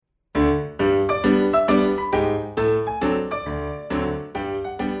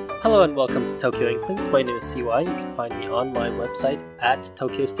Hello and welcome to Tokyo Inklings. My name is CY. You can find me on my website at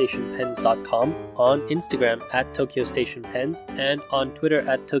tokyostationpens.com, on Instagram at tokyostationpens, and on Twitter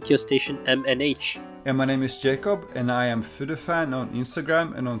at tokyostationmnh. And my name is Jacob, and I am Fudefan on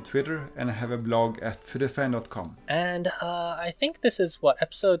Instagram and on Twitter, and I have a blog at fudefan.com. And I think this is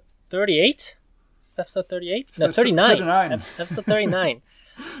episode 38? Is this episode 38? No, 39. 39. Episode 39.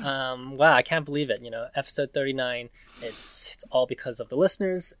 Wow, I can't believe it. Episode 39. It's all because of the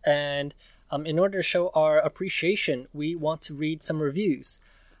listeners, and in order to show our appreciation, we want to read some reviews.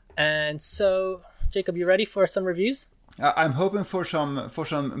 And so, Jacob, you ready for some reviews? I'm hoping for some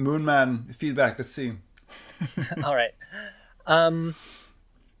Moonman feedback. Let's see. All right.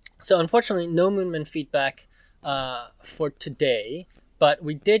 So unfortunately, no Moonman feedback for today, but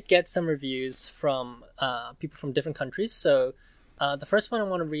we did get some reviews from people from different countries. So the first one I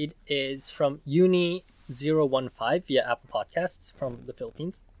want to read is from Uni015 via Apple Podcasts from the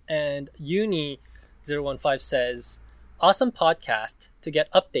Philippines. And Uni015 says, "Awesome podcast to get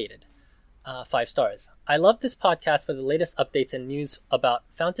updated. 5 stars. I love this podcast for the latest updates and news about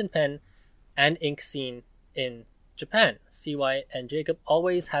fountain pen and ink scene in Japan. CY and Jacob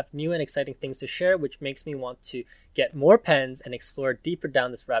always have new and exciting things to share, which makes me want to get more pens and explore deeper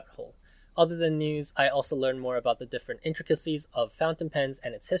down this rabbit hole. Other than news, I also learn more about the different intricacies of fountain pens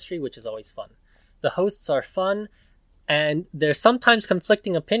and its history, which is always fun. The hosts are fun, and their sometimes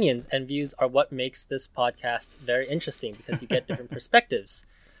conflicting opinions and views are what makes this podcast very interesting because you get different perspectives. !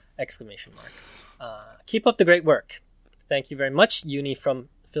 Keep up the great work. Thank you very much, Uni from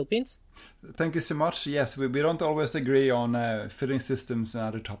Philippines. Thank you so much. Yes, we don't always agree on filling systems and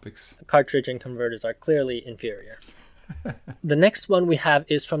other topics. Cartridge and converters are clearly inferior. The next one we have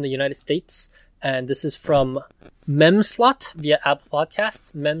is from the United States, and this is from Memslot via Apple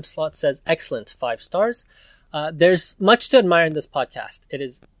Podcasts. Memslot says, "Excellent, 5 stars. There's much to admire in this podcast. It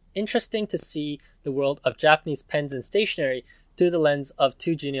is interesting to see the world of Japanese pens and stationery through the lens of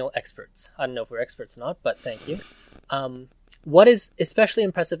 2 genial experts." I don't know if we're experts or not, but thank you. What is especially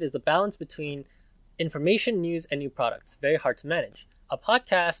impressive is the balance between information, news, and new products. Very hard to manage. A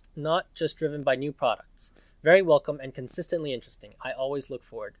podcast not just driven by new products. Very welcome and consistently interesting. I always look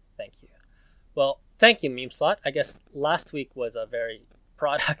forward. Thank you. Well, thank you, Memeslot. I guess last week was a very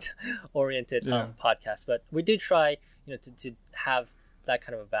product-oriented podcast, but we do try, to have that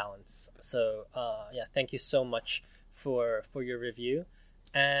kind of a balance. So, thank you so much for your review.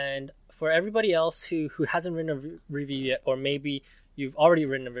 And for everybody else who hasn't written a review yet, or maybe you've already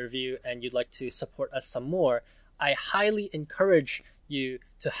written a review and you'd like to support us some more, I highly encourage you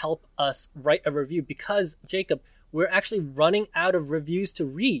to help us write a review because, Jacob, we're actually running out of reviews to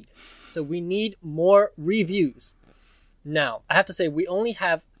read. So we need more reviews. Now, I have to say, we only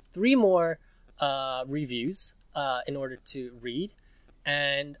have 3 more reviews in order to read.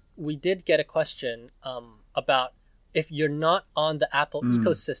 And we did get a question about if you're not on the Apple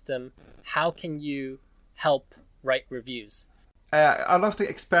ecosystem, how can you help write reviews? I'd love to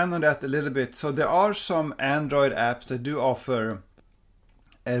expand on that a little bit. So there are some Android apps that do offer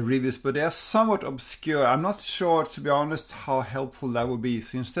reviews, but they are somewhat obscure. I'm not sure, to be honest, how helpful that would be.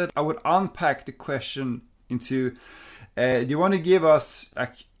 So instead, I would unpack the question into, do you want to give us,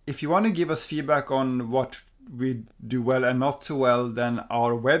 if you want to give us feedback on what we do well and not so well, then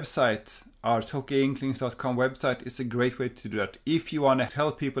our website, our tokyoinklings.com website is a great way to do that. If you want to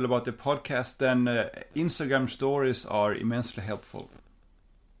tell people about the podcast, then Instagram stories are immensely helpful.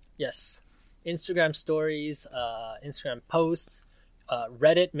 Yes. Instagram stories, Instagram posts,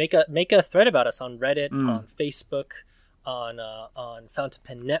 Reddit. Make a thread about us on Reddit, on Facebook, on Fountain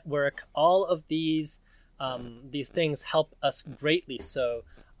Pen Network. All of these things help us greatly. So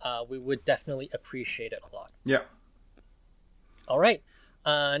we would definitely appreciate it a lot. Yeah. All right.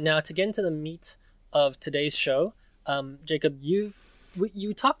 Now to get into the meat of today's show, Jacob, you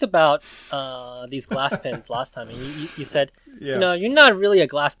talked about these glass pens last time, and you said, you're not really a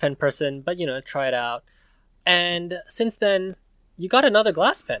glass pen person, but try it out. And since then, you got another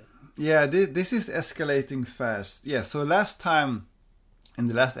glass pen. Yeah, this is escalating fast. Yeah, so last time, in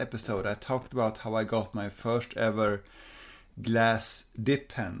the last episode, I talked about how I got my first ever glass dip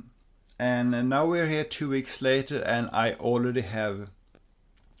pen. And now we're here 2 weeks later, and I already have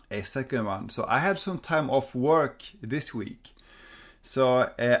a second one. So I had some time off work this week.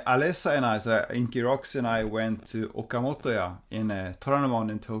 So Alessa and I, so Inky Rocks and I, went to Okamotoya in Toranomon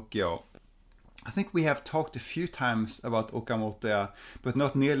in Tokyo. I think we have talked a few times about Okamotoya, but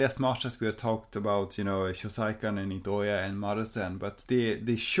not nearly as much as we have talked about, Shosaikan and Itoya and Marusen. But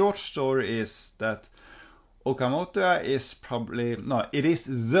the short story is that Okamotoya is it is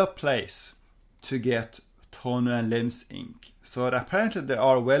the place to get Toner and Lims ink. So apparently there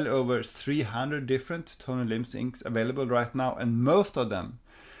are well over 300 different Toner and Lims inks available right now, and most of them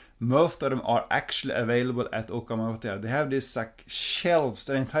are actually available at Okamoto. They have this like shelves,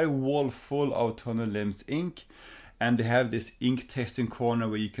 an entire wall full of Toner and Lims ink, and they have this ink testing corner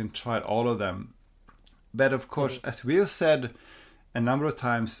where you can try all of them. But of course, as we've said a number of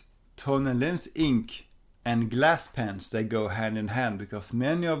times, Toner and Lims ink and glass pens, they go hand in hand, because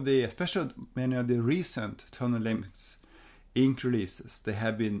especially many of the recent Toner and Lims ink releases, they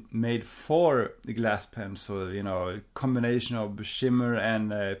have been made for the glass pens. So, a combination of shimmer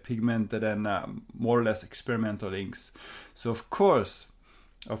and pigmented and more or less experimental inks. So of course,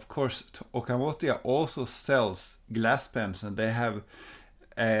 Okamoto also sells glass pens, and they have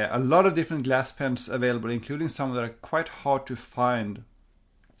a lot of different glass pens available, including some that are quite hard to find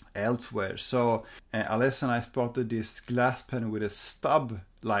elsewhere. So Alessa and I spotted this glass pen with a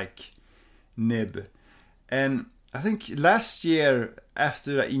stub-like nib, and I think last year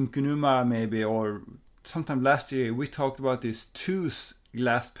after Inkunuma maybe, or sometime last year, we talked about this Tooth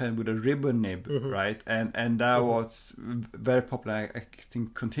glass pen with a ribbon nib, right? And that was very popular. I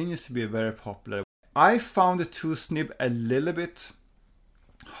think continues to be very popular. I found the Tooth nib a little bit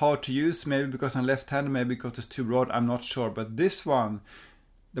hard to use, maybe because I'm left-handed, maybe because it's too broad, I'm not sure. But this one,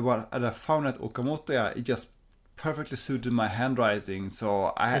 the one that I found at Okamoto, it just perfectly suited my handwriting.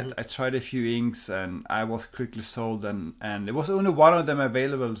 So I tried a few inks and I was quickly sold, and it was only one of them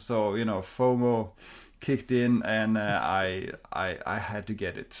available, so FOMO kicked in, and I had to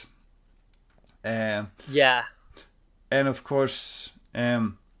get it. Yeah. And of course,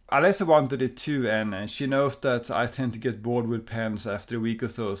 Alessa wanted it too, and she knows that I tend to get bored with pens after a week or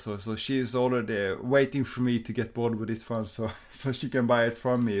so. So she's already waiting for me to get bored with this one, so she can buy it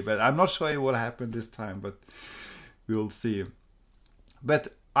from me. But I'm not sure it will happen this time, but we'll see. But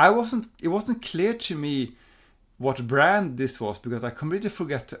it wasn't clear to me what brand this was, because I completely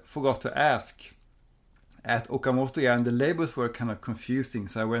forgot to ask at Okamoto, and the labels were kind of confusing.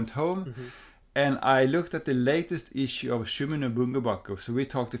 So I went home and I looked at the latest issue of Shumi no Bungobaku. So we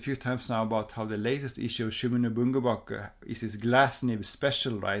talked a few times now about how the latest issue of Shumi no Bungobaku is this glass nib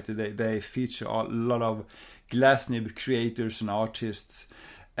special, right? They feature a lot of glass nib creators and artists.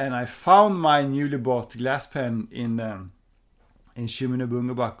 And I found my newly bought glass pen in Shumi no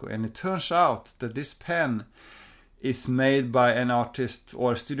Bungobaku, and it turns out that this pen is made by an artist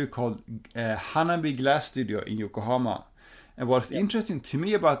or a studio called Hanabi Glass Studio in Yokohama. And what's interesting to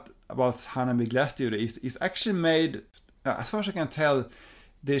me about Hanabi Glass Studio is actually made, as far as I can tell,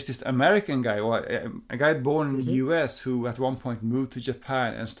 there's this American guy, or a guy born in the US, who at one point moved to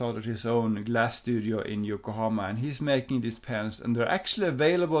Japan and started his own glass studio in Yokohama, and he's making these pens, and they're actually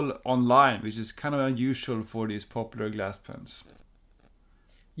available online, which is kind of unusual for these popular glass pens.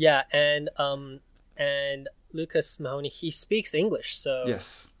 Yeah, and Lucas Mahoney, he speaks English, so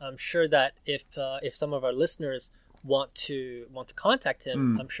yes. I'm sure that if some of our listeners want to contact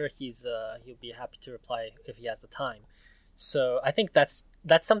him, I'm sure he'll be happy to reply if he has the time. So I think that's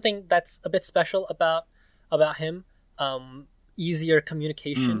something that's a bit special about him. Easier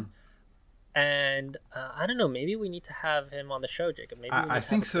communication, and I don't know. Maybe we need to have him on the show, Jacob. Maybe I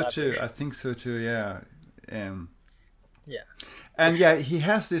think so too. I think so too. Yeah. Yeah. And yeah, he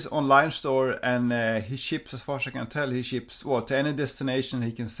has this online store, and he ships, as far as I can tell, to any destination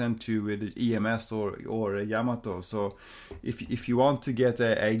he can send to with EMS or a Yamato. So if you want to get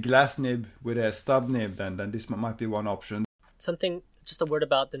a glass nib with a stub nib, then this might be one option. Just a word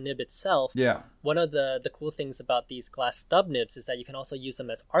about the nib itself. Yeah. One of the cool things about these glass stub nibs is that you can also use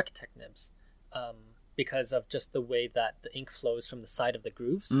them as architect nibs, because of just the way that the ink flows from the side of the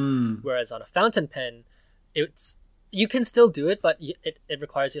grooves. Whereas on a fountain pen, you can still do it, but it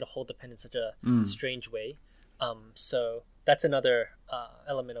requires you to hold the pen in such a strange way. So that's another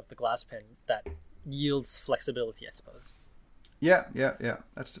element of the glass pen that yields flexibility, I suppose. Yeah.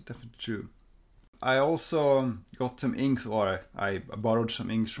 That's definitely true. I also got some inks, or I borrowed some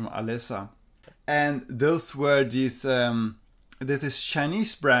inks from Alessa. And those were these... there's this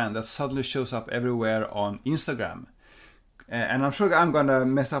Chinese brand that suddenly shows up everywhere on Instagram. And I'm sure I'm going to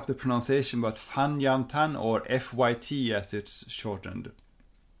mess up the pronunciation, but Fan Yan Tan, or FYT as it's shortened.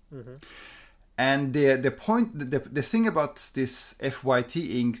 And the thing about this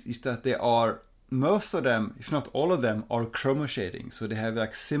FYT inks is that they are, most of them, if not all of them, are chroma shading. So they have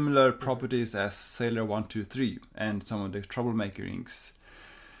like similar properties as Sailor 123 and some of the Troublemaker inks.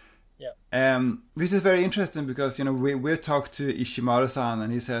 Yeah. Which is very interesting because we talked to Ishimaru-san,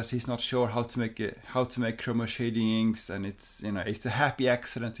 and he says he's not sure how to make chroma shading inks, and it's a happy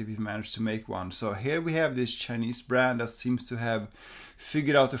accident if he managed to make one. So here we have this Chinese brand that seems to have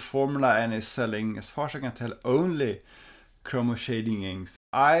figured out the formula and is selling, as far as I can tell, only chromo shading inks.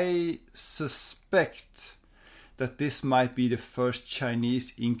 I suspect that this might be the first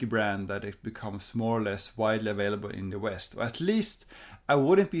Chinese ink brand that it becomes more or less widely available in the West. Or at least I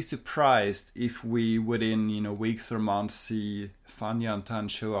wouldn't be surprised if we within weeks or months see Fanyantan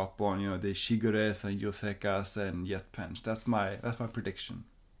show up on the Shigures and Yosekas and Jet Pens. That's my prediction.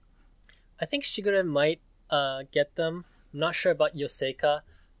 I think Shigure might get them. I'm not sure about Yoseka.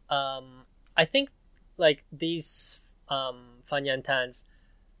 I think like these Fanyantans,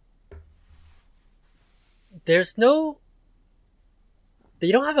 they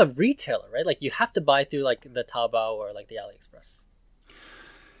don't have a retailer, right? Like you have to buy through like the Taobao or like the AliExpress.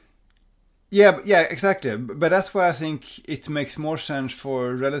 Yeah, exactly. But that's why I think it makes more sense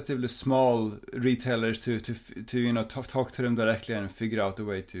for relatively small retailers to talk to them directly and figure out a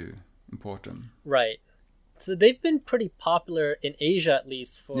way to import them. Right. So they've been pretty popular in Asia, at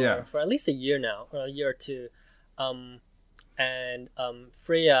least for at least a year now, or a year or two. And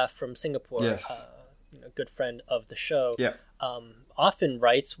Freya from Singapore, yes. A good friend of the show, often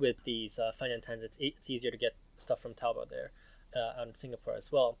writes with these Fanyantans. It's easier to get stuff from Taobao there, out in Singapore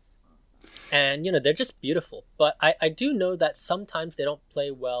as well. And they're just beautiful. But I do know that sometimes they don't play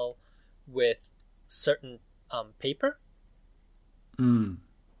well with certain paper.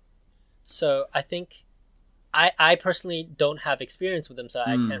 So I think I personally don't have experience with them, so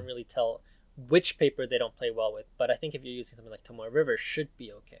I can't really tell which paper they don't play well with. But I think if you're using something like Tomoe River, should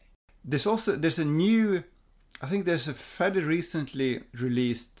be okay. There's a fairly recently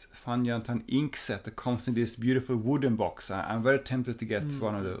released Fanyantan ink set that comes in this beautiful wooden box. I'm very tempted to get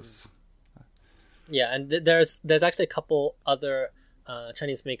one of those. Yeah, and there's actually a couple other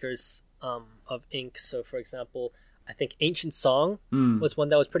Chinese makers of ink. So, for example, I think Ancient Song was one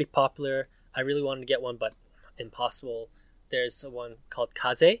that was pretty popular. I really wanted to get one, but impossible. There's one called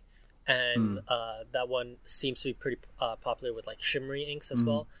Kaze, and that one seems to be pretty popular with like shimmery inks as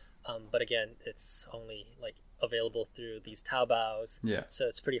well. But again, it's only like available through these Taobaos. Yeah. So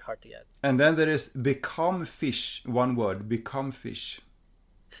it's pretty hard to get. And then there is Become Fish. One word, Become Fish.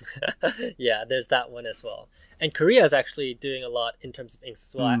 Yeah, there's that one as well. And Korea is actually doing a lot in terms of inks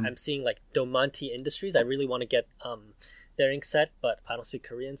as well. I'm seeing like Domanti Industries. I really want to get their ink set, but I don't speak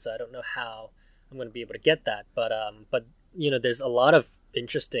Korean, so I don't know how I'm going to be able to get that. But there's a lot of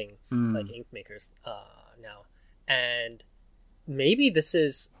interesting like ink makers now, and maybe this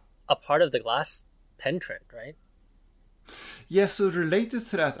is a part of the glass pen trend, right? Yeah. So related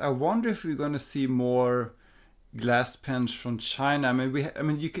to that, I wonder if we're going to see more glass pens from China. I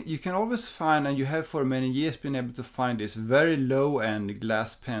mean, you can always find, and you have for many years been able to find these very low end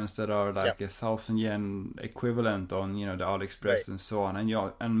glass pens that are like 1,000 yen equivalent on the AliExpress and so on.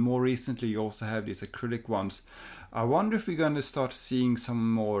 And more recently you also have these acrylic ones. I wonder if we're going to start seeing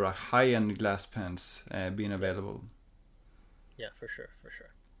some more high end glass pens being available. Yeah, for sure.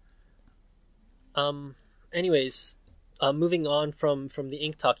 Anyways, moving on from the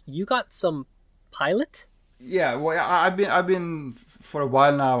ink talk, you got some Pilot. Yeah, well, I've been for a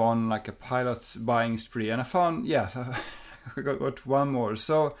while now on like a Pilot buying spree, and I found I got one more.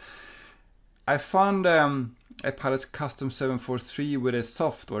 So I found a Pilot Custom 743 with a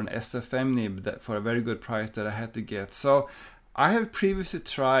soft or an SFM nib that for a very good price that I had to get. So I have previously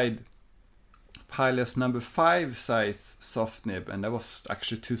tried Pilot's number 5 size soft nib, and that was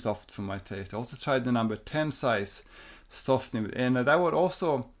actually too soft for my taste. I also tried the number 10 size soft nib, and that was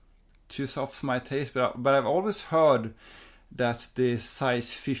also too soft for my taste, but I've always heard that the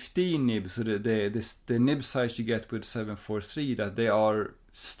size 15 nib, so the nib size you get with 743, that they are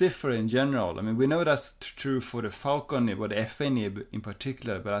stiffer in general. I mean, we know that's true for the Falcon nib or the FA nib in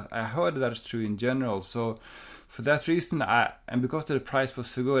particular, but I heard that it's true in general. So for that reason, and because the price was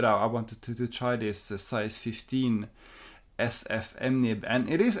so good, I wanted to try this size 15 SFM nib, and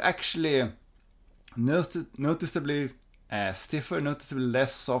it is actually noticeably stiffer, noticeably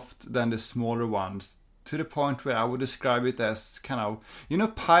less soft than the smaller ones, to the point where I would describe it as kind of,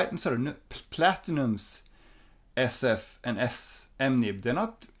 Platinum's SF and SM nib. They're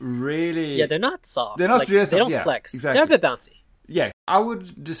not really... Yeah, they're not soft. They're not really soft. They don't flex. Exactly. They're a bit bouncy. Yeah, I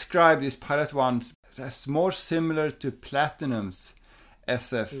would describe these Pilot ones as more similar to Platinum's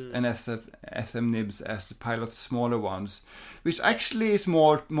SF and SM nibs as the Pilot's smaller ones, which actually is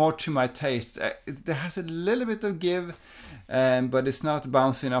more to my taste. It has a little bit of give, but it's not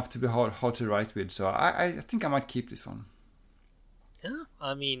bouncy enough to be hard to write with. So I think I might keep this one. Yeah,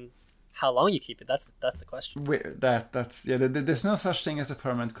 I mean, how long you keep it? That's the question. There's no such thing as a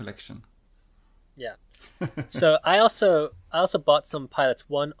permanent collection. Yeah. So I also bought some Pilots,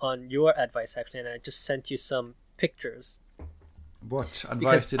 one on your advice actually, and I just sent you some pictures. What advice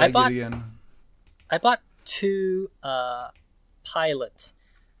Because did I give you again? I bought two Pilot.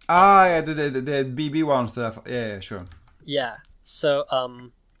 Yeah, the BB ones. Yeah, sure. Yeah. So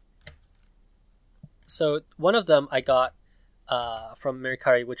so one of them I got from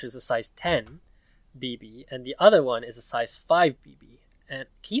Mercari, which is a size 10 BB, and the other one is a size 5 BB. And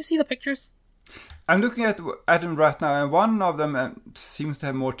can you see the pictures? I'm looking at them right now, and one of them seems to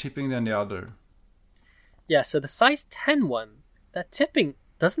have more tipping than the other. Yeah, so the size 10 one, that tipping,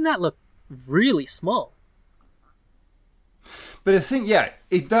 doesn't that look really small? But the thing, yeah,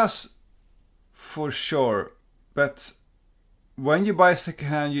 it does for sure. But when you buy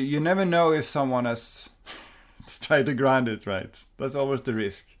secondhand, you never know if someone has tried to grind it right. That's always the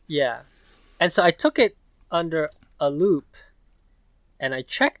risk. Yeah. And so I took it under a loop and I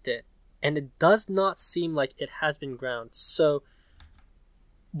checked it, and it does not seem like it has been ground. So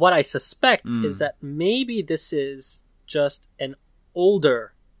what I suspect is that maybe this is just an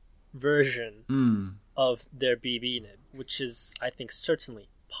older version of their BB nib, which is, I think, certainly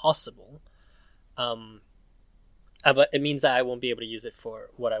possible. But it means that I won't be able to use it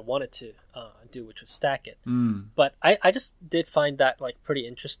for what I wanted to do, which was stack it. But I just did find that like pretty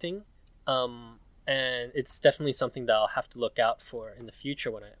interesting. And it's definitely something that I'll have to look out for in the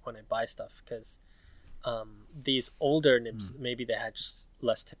future when I buy stuff, because these older nibs, maybe they had just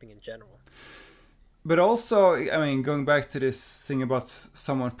less tipping in general. But also, I mean, going back to this thing about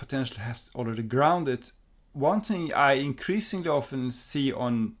someone potentially has already ground it, one thing I increasingly often see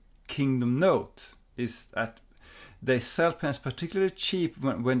on Kingdom Note is that they sell pens particularly cheap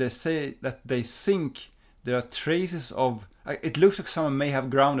when they say that they think there are traces of... It looks like someone may have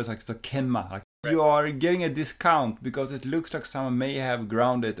grounded, like the Kenma. Like, right. You are getting a discount because it looks like someone may have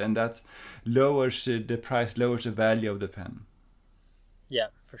grounded, and that lowers the price, lowers the value of the pen. Yeah,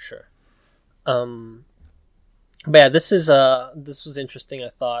 for sure. But yeah, this was interesting, I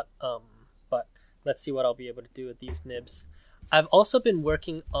thought. But let's see what I'll be able to do with these nibs. I've also been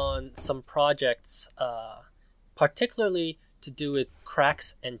working on some projects, particularly to do with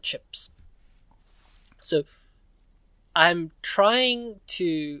cracks and chips. So I'm trying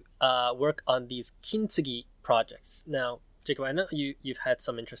to work on these kintsugi projects. Now, Jacob, I know you've had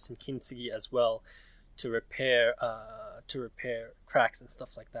some interest in kintsugi as well, to repair cracks and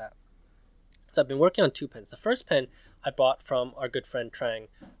stuff like that. So I've been working on two pens. The first pen I bought from our good friend Trang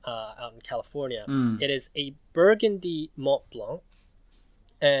out in California. It is a Burgundy Mont Blanc,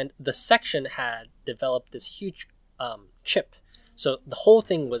 and the section had developed this huge chip. So the whole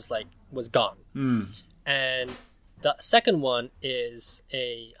thing was gone. And the second one is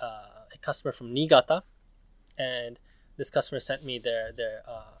a customer from Niigata, and this customer sent me their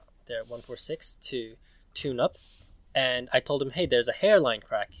 146 to tune up, and I told him, hey, there's a hairline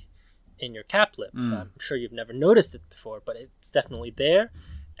crack in your cap lip. I'm sure you've never noticed it before, but it's definitely there,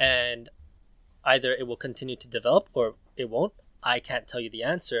 and either it will continue to develop or it won't. I can't tell you the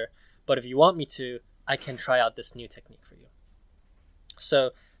answer, but if you want me to, I can try out this new technique for you.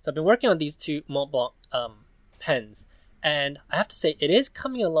 So I've been working on these two Mont Blanc pens, and I have to say it is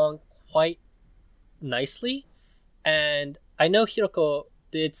coming along quite nicely. And I know Hiroko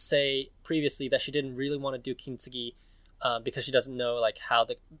did say previously that she didn't really want to do kintsugi because she doesn't know like how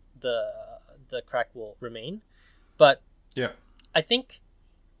the crack will remain. But yeah, I think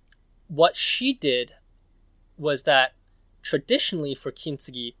what she did was that traditionally for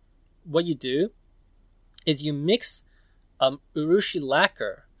kintsugi, what you do is you mix urushi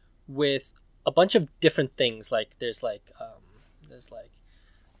lacquer with a bunch of different things. Like there's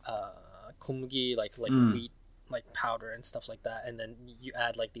komugi, like wheat, like powder and stuff like that, and then you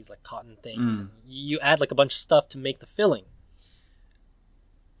add like these like cotton things, and you add like a bunch of stuff to make the filling.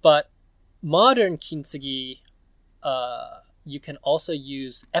 But modern kintsugi, you can also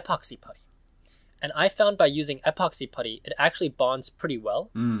use epoxy putty, and I found by using epoxy putty, it actually bonds pretty well.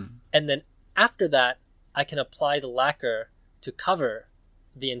 And then after that, I can apply the lacquer to cover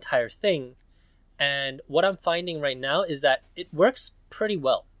the entire thing. And what I'm finding right now is that it works pretty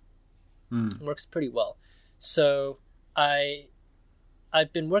well. It works pretty well. So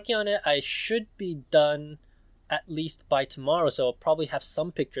I've been working on it. I should be done at least by tomorrow. So I'll probably have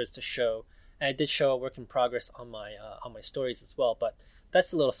some pictures to show. And I did show a work in progress on my stories as well. But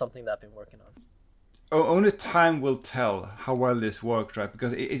that's a little something that I've been working on. Only time will tell how well this worked, right?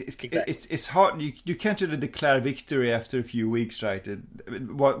 Because it's hard. You can't really declare victory after a few weeks, right?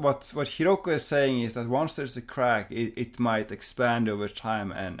 What Hiroko is saying is that once there's a crack, it might expand over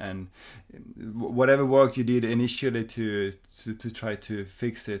time, and whatever work you did initially to try to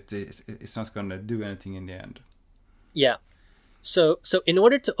fix it, it's not going to do anything in the end. Yeah. So in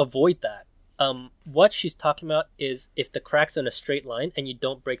order to avoid that, what she's talking about is if the crack's in a straight line and you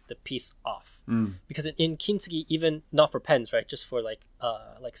don't break the piece off. Because in kintsugi, even not for pens, right, just for like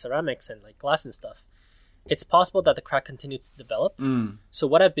ceramics and like glass and stuff, it's possible that the crack continues to develop. So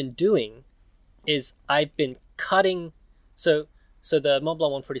what I've been doing is I've been cutting. So the Mont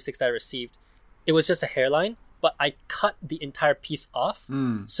Blanc 146 that I received, it was just a hairline, but I cut the entire piece off.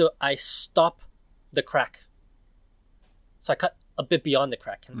 So I stop the crack. So I cut a bit beyond the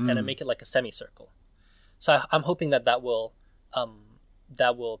crack and I make it like a semicircle. So I'm hoping that will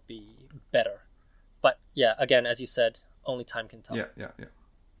be better. But yeah, again, as you said, only time can tell.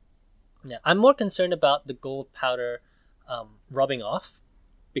 Yeah, I'm more concerned about the gold powder rubbing off,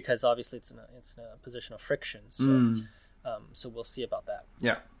 because obviously it's in a position of friction. So so we'll see about that.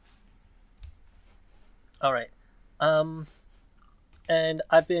 Yeah. All right. And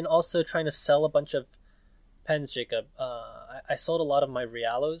I've been also trying to sell a bunch of pens, Jacob. I sold a lot of my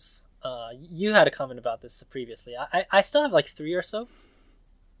Realos. You had a comment about this previously. I still have like 3 or so.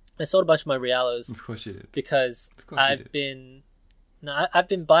 I sold a bunch of my Realos. Of course you did. Because I've been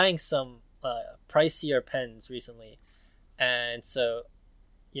buying some pricier pens recently, and so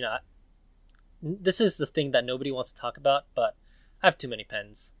this is the thing that nobody wants to talk about. But I have too many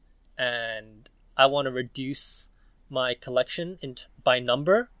pens, and I want to reduce my collection by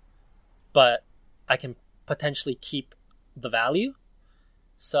number, but I can potentially keep the value.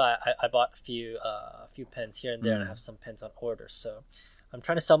 So I bought a few pens here and there, and I have some pens on order. So I'm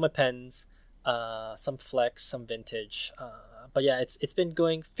trying to sell my pens, some flex, some vintage. But yeah, it's been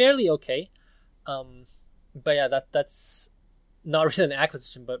going fairly okay. But yeah, that's not really an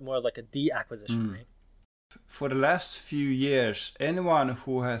acquisition, but more like a de-acquisition, right? For the last few years, anyone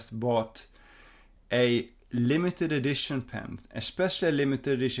who has bought a limited edition pen, especially a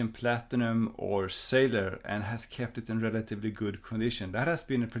limited edition Platinum or Sailor, and has kept it in relatively good condition, that has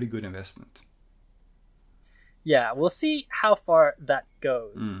been a pretty good investment. Yeah, we'll see how far that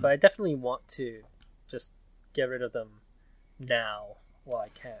goes, but I definitely want to just get rid of them now while I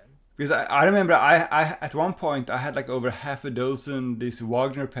can. Because I remember I at one point I had like over half a dozen these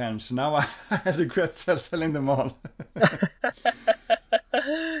Wagner pens. Now I regret selling them all.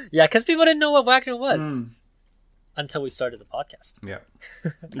 Yeah, because people didn't know what Wagner was until we started the podcast. Yeah,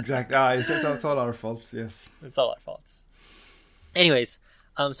 exactly. It's all our fault. Yes, it's all our faults. Anyways,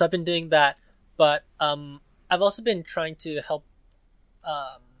 so I've been doing that, but I've also been trying to help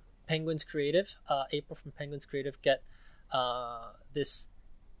Penguins Creative, April from Penguins Creative, get this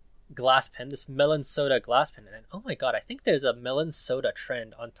glass pen, this melon soda glass pen. And oh my god, I think there's a melon soda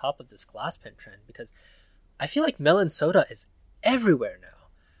trend on top of this glass pen trend, because I feel like melon soda is everywhere now.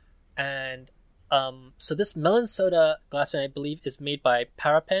 And so this melon soda glass pen, I believe, is made by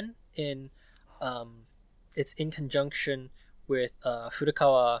Parapen it's in conjunction with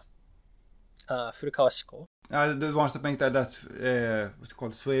Furukawa Shiko. The ones that make that what's it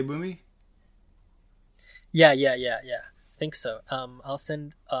called, Suebumi? Yeah. I think so. I'll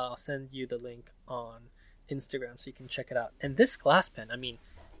send you the link on Instagram so you can check it out. And this glass pen, I mean,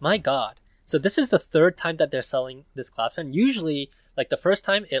 my god. So this is the third time that they're selling this glass pen. Usually, like the first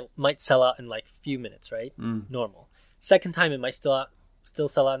time, it might sell out in like a few minutes, right? Normal. Second time, it might still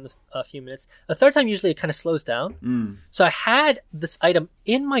sell out in a few minutes. The third time, usually it kind of slows down. So I had this item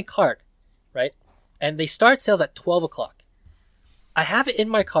in my cart, right? And they start sales at 12 o'clock. I have it in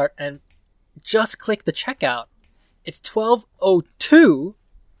my cart and just click the checkout. It's 12:02.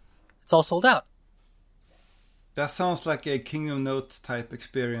 It's all sold out. That sounds like a Kingdom Note type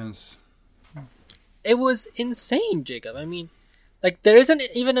experience. It was insane, Jacob. I mean, like, there isn't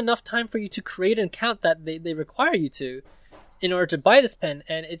even enough time for you to create an account that they require you to in order to buy this pen,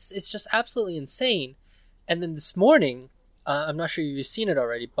 and it's just absolutely insane. And then this morning, I'm not sure if you've seen it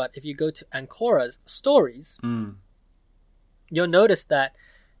already, but if you go to Ancora's stories, you'll notice that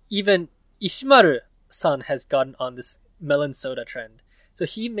even Ishimaru-san has gotten on this melon soda trend. So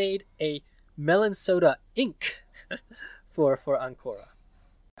he made a melon soda ink for Ancora.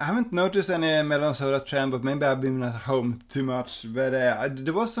 I haven't noticed any melon soda trend, but maybe I've been at home too much. But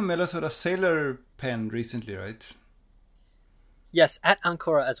there was some melon soda Sailor pen recently, right? Yes, at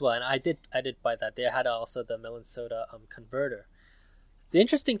Ancora as well, and I did buy that. They had also the melon soda converter. The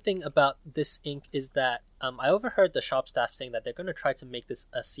interesting thing about this ink is that I overheard the shop staff saying that they're going to try to make this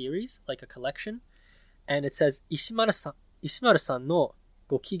a series, like a collection, and it says Ishimaru-san no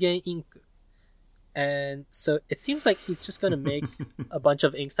Gokigen ink. And so it seems like he's just going to make a bunch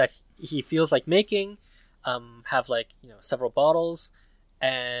of inks that he feels like making, have like, several bottles,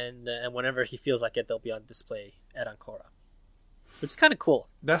 and whenever he feels like it, they'll be on display at Ancora, which is kind of cool.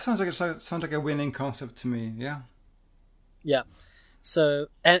 That sounds like a winning concept to me. Yeah. Yeah. So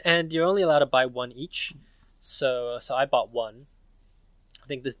and you're only allowed to buy one each. So I bought one. I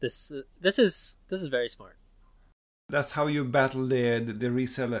think this is very smart. That's how you battle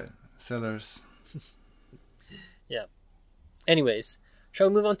the sellers. Yeah. Anyways, shall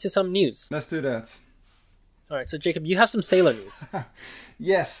we move on to some news? Let's do that. All right. So Jacob, you have some Sailor news.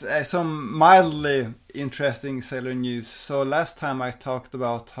 Yes, some mildly interesting Sailor news. So last time I talked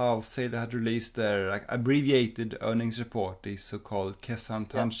about how Sailor had released their abbreviated earnings report, the so-called Kessan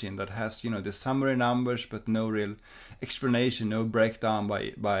Tanshin, that has the summary numbers but no real explanation, no breakdown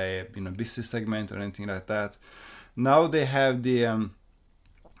by business segment or anything like that. Now they have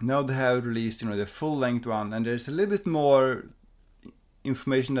released the full length one, and there's a little bit more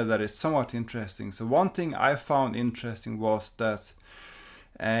information that is somewhat interesting. So one thing I found interesting was that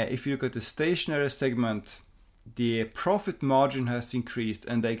if you look at the stationery segment, the profit margin has increased,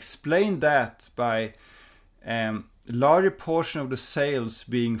 and they explained that by larger portion of the sales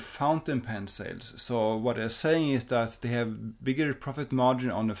being fountain pen sales. So what they're saying is that they have bigger profit margin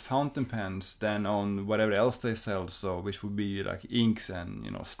on the fountain pens than on whatever else they sell. So which would be like inks and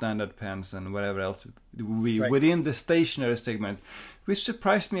standard pens and whatever else would be within the stationery segment, which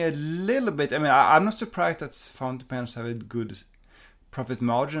surprised me a little bit. I mean, I'm not surprised that fountain pens have a good profit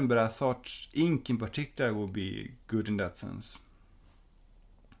margin, but I thought ink in particular would be good in that sense.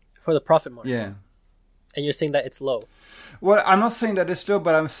 For the profit margin? Yeah. And you're saying that it's low? Well, I'm not saying that it's low,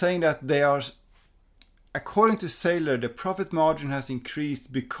 but I'm saying that they are, according to Sailor, the profit margin has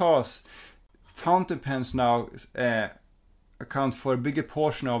increased because fountain pens now account for a bigger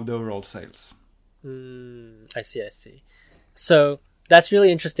portion of the overall sales. I see. So that's really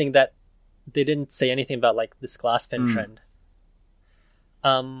interesting that they didn't say anything about this glass pen trend.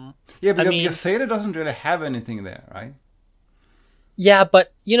 Yeah, because Sailor doesn't really have anything there, right? Yeah,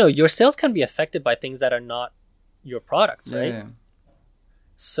 but your sales can be affected by things that are not your products, right? Yeah.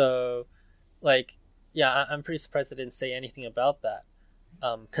 So, I'm pretty surprised they didn't say anything about that.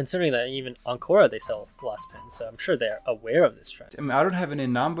 Considering that even Ancora they sell glass pens, so I'm sure they're aware of this trend. I mean, I don't have any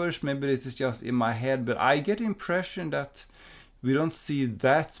numbers. Maybe this is just in my head, but I get the impression that we don't see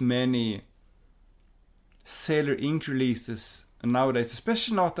that many Sailor ink releases nowadays,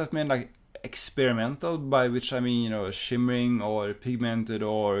 especially not that many experimental, by which I mean shimmering or pigmented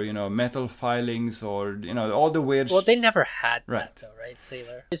or metal filings or all the weird. Well, they never had that though, right?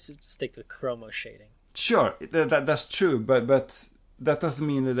 Sailor just stick to chromo shading. Sure, that's true, but that doesn't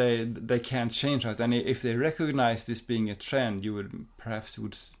mean that they can't change that. And if they recognize this being a trend, you would perhaps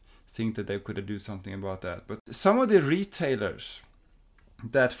think that they could do something about that. But some of the retailers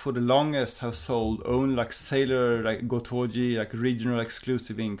that for the longest have sold only Sailor, Gotoji, regional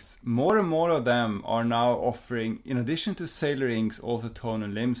exclusive inks, more and more of them are now offering, in addition to Sailor inks, also Tone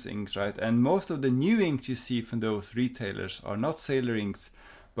and Limbs inks, right? And most of the new inks you see from those retailers are not Sailor inks,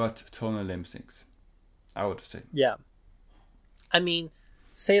 but Tone and Limbs inks, I would say. Yeah. I mean,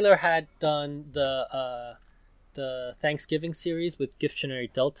 Sailor had done the Thanksgiving series with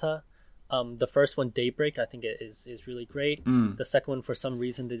Giftionary Delta. The first one, Daybreak, I think it is really great. The second one, for some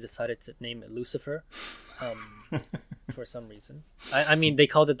reason, they decided to name it Lucifer. For some reason, I mean, they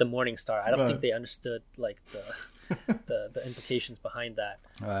called it the Morning Star. I don't think they understood the implications behind that.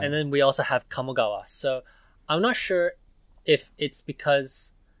 Right. And then we also have Kamogawa. So I'm not sure if it's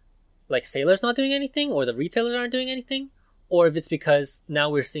because Sailor's not doing anything, or the retailers aren't doing anything, or if it's because now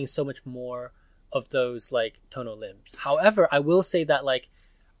we're seeing so much more of those Tono Limbs. However, I will say that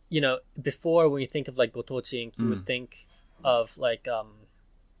before, when you think of Gotochi ink, you would think of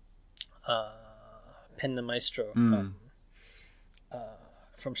Penna Maestro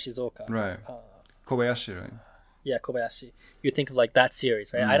from Shizuoka. Right. Kobayashi, right? Yeah, Kobayashi. You think of that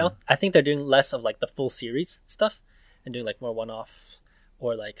series, right? I think they're doing less of the full series stuff and doing more one-off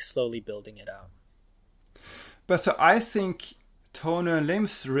or slowly building it out. But so I think Tono and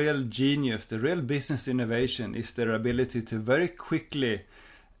Limb's real genius, the real business innovation, is their ability to very quickly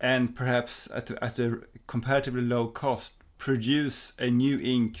and perhaps at a comparatively low cost produce a new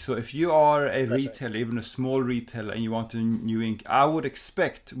ink. So if you are a retailer, even a small retailer, and you want a new ink, I would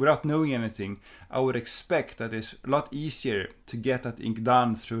expect, without knowing anything, I would expect that it's a lot easier to get that ink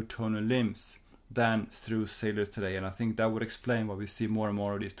done through Tono Limbs than through Sailor today. And I think that would explain why we see more and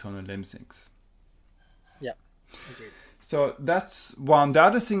more of these Tono Limbs inks. Yeah, agreed. So that's one. The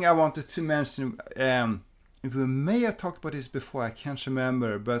other thing I wanted to mention, if we may have talked about this before, I can't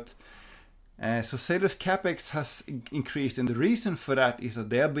remember, but so Sailor's capex has increased, and the reason for that is that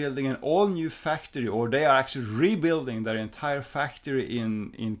they are building an all-new factory, or they are actually rebuilding their entire factory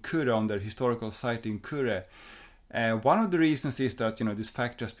in Kure, on their historical site in Kure. One of the reasons is that this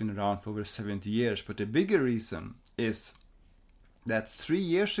factory has been around for over 70 years, but the bigger reason is that 3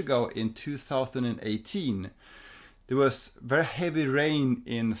 years ago in 2018, there was very heavy rain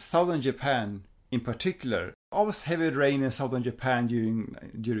in southern Japan in particular. Always heavy rain in southern Japan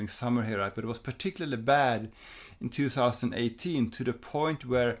during summer here, right? But it was particularly bad in 2018 to the point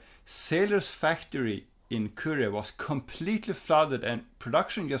where Sailor's factory in Korea was completely flooded and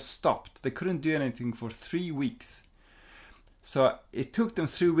production just stopped. They couldn't do anything for 3 weeks. So it took them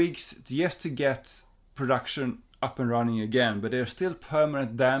 3 weeks just to get production up and running again, but there's still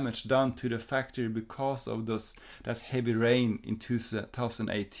permanent damage done to the factory because of that heavy rain in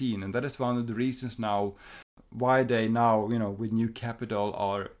 2018, and that is one of the reasons now why they now, with new capital,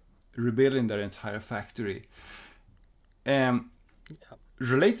 are rebuilding their entire factory.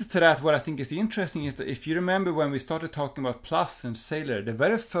 Related to that, what I think is interesting is that if you remember when we started talking about Plus and Sailor, the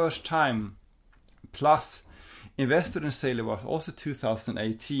very first time Plus invested in Sailor was also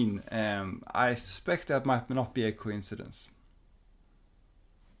 2018. I suspect that might not be a coincidence.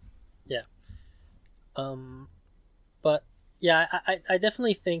 Yeah. But yeah, I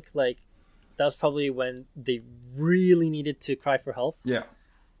definitely think like that was probably when they really needed to cry for help. Yeah.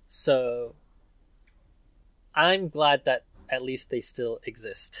 So I'm glad that at least they still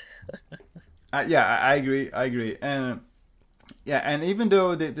exist. Yeah, I agree. And yeah, and even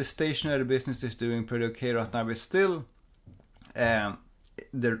though the stationary business is doing pretty okay right now, it's still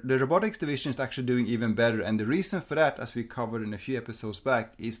the robotics division is actually doing even better. And the reason for that, as we covered in a few episodes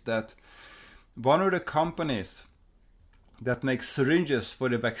back, is that one of the companies that makes syringes for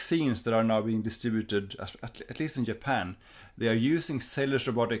the vaccines that are now being distributed, at least in Japan, they are using Sailor's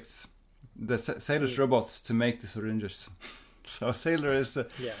robotics, the Sailor's robots to make the syringes. So Sailor is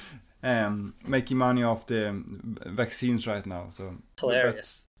making money off the vaccines right now. So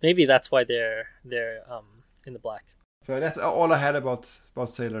hilarious. Maybe that's why they're in the black. So that's all I had about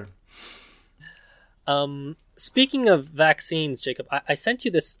Sailor. Speaking of vaccines, Jacob, I sent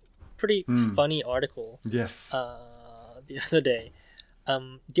you this pretty funny article. Yes. The other day.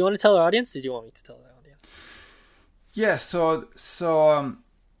 Do you want to tell our audience? Or do you want me to tell our audience? Yeah. So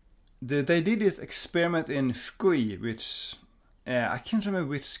they did this experiment in Fukui, which I can't remember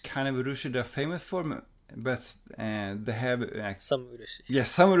which kind of urushi they're famous for, but they have some urushi. Yeah,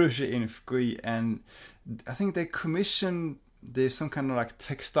 some urushi in Fukui, and I think they commissioned some kind of like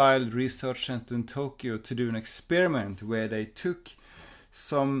textile research center in Tokyo to do an experiment where they took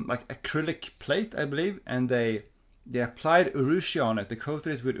some like acrylic plate, I believe, and they applied urushi on it. They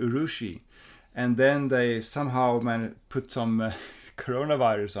coated it with urushi, and then they somehow put some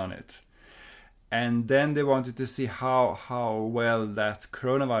coronavirus on it. And then they wanted to see how well that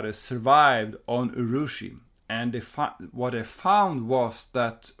coronavirus survived on urushi. And what they found was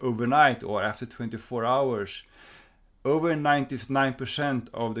that overnight, or after 24 hours, over 99%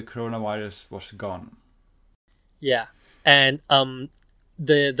 of the coronavirus was gone. Yeah, and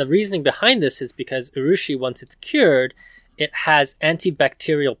the reasoning behind this is because urushi, once it's cured, it has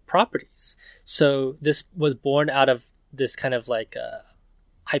antibacterial properties. So this was born out of this kind of like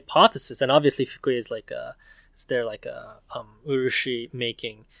hypothesis, and obviously Fukui is like it's their like a urushi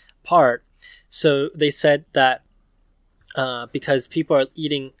making part. So they said that because people are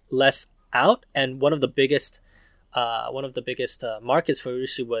eating less out, and one of the biggest markets for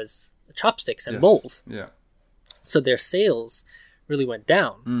urushi was chopsticks and bowls. Yeah. So their sales really went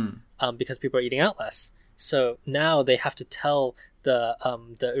down because people are eating out less. So now they have to tell the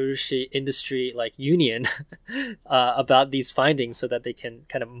urushi industry like union about these findings so that they can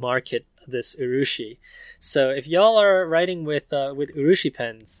kind of market this urushi. So if y'all are writing with urushi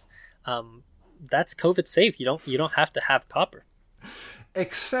pens, that's COVID safe. You don't have to have copper.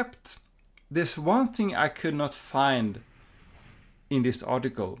 Except there's one thing I could not find in this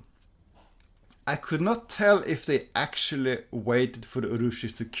article. I could not tell if they actually waited for the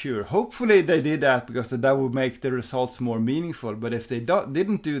urushis to cure. Hopefully they did that, because that would make the results more meaningful. But if they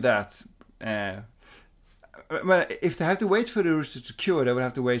didn't do that, well, if they had to wait for the urushis to cure, they would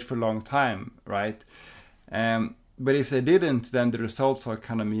have to wait for a long time, right? But if they didn't, then the results are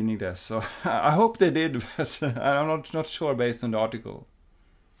kind of meaningless. So I hope they did, but I'm not sure based on the article.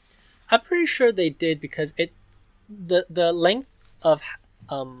 I'm pretty sure they did, because the length of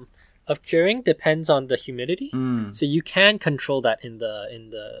curing depends on the humidity, so you can control that in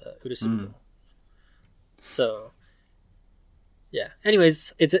the urushi. So yeah.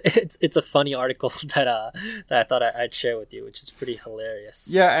 Anyways, it's a funny article that I thought I'd share with you, which is pretty hilarious.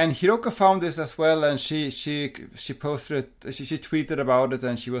 Yeah, and Hiroko found this as well, and she posted it. She tweeted about it,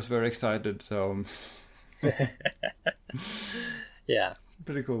 and she was very excited. So yeah,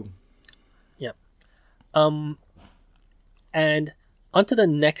 pretty cool. Yeah. And onto the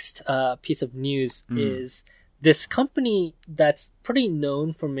next piece of news is this company that's pretty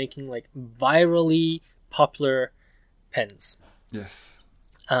known for making like virally popular pens. Yes.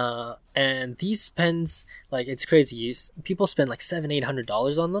 And these pens, like, it's crazy. People spend like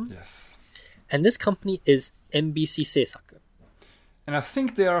 $700-800 on them. Yes. And this company is MBC Seisaku. And I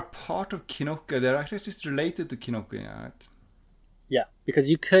think they are part of Kinokuniya. They're actually just related to Kinokuniya, right? Yeah, because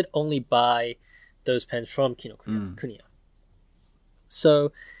you could only buy those pens from Kinokuniya.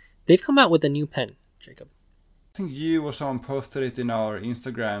 So they've come out with a new pen, Jacob. I think you or someone posted it in our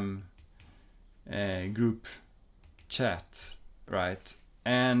Instagram group chat, right?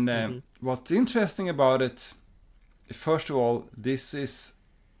 And what's interesting about it, first of all, this is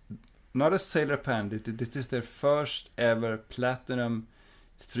not a Sailor pen. This is their first ever Platinum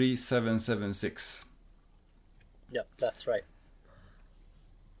 3776. Yep, that's right.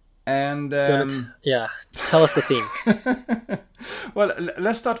 And tell us the theme. Well,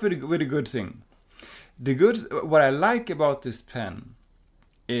 let's start with a good thing. What I like about this pen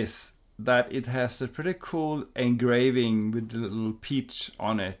is that it has a pretty cool engraving with the little peach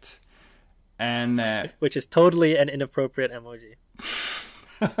on it, and which is totally an inappropriate emoji.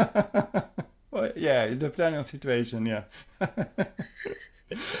 Well, yeah, depending on situation, yeah.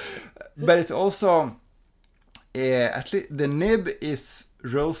 But it's also at least the nib is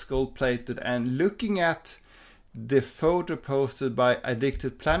rose gold plated, and looking at the photo posted by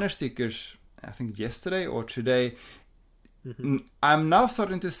Addicted Planner Stickers, I think yesterday or today, I'm now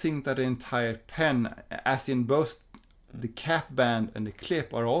starting to think that the entire pen, as in both the cap band and the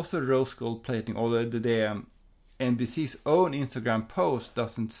clip, are also rose gold plating, although the NBC's own Instagram post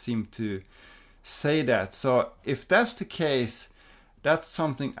doesn't seem to say that. So if that's the case, that's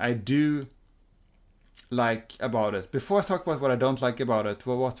something I do like about it. Before I talk about what I don't like about it,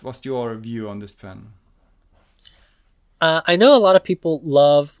 what's your view on this pen? I know a lot of people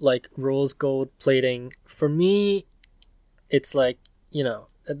love like rose gold plating. For me, it's like,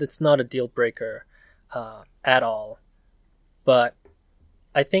 it's not a deal breaker at all. But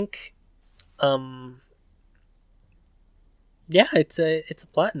I think, it's a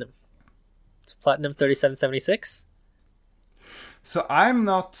platinum. It's a platinum 3776. So I'm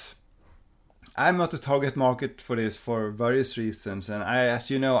not the target market for this for various reasons, and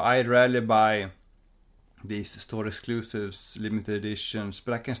I rarely buy these store exclusives, limited editions,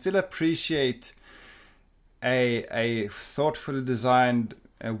 but I can still appreciate a thoughtfully designed,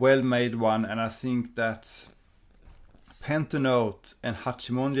 a well-made one, and I think that Pentanote and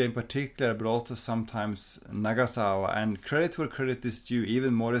Hachimonja in particular, but also sometimes Nagasawa, and credit where credit is due,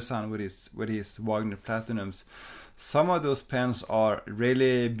 even Mori-san with his Wagner Platinums. Some of those pens are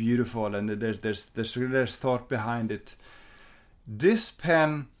really beautiful, and there's really thought behind it. This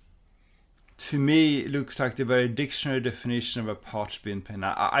pen, to me, looks like the very dictionary definition of a parch bin pen.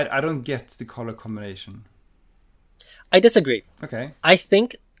 I don't get the color combination. I disagree. Okay. I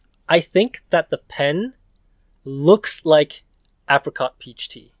think that the pen looks like apricot peach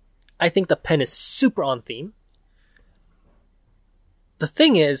tea. I think the pen is super on theme. The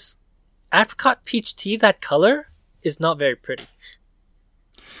thing is, apricot peach tea, that color, is not very pretty.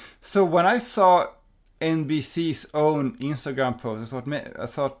 So when I saw NBC's own Instagram post, I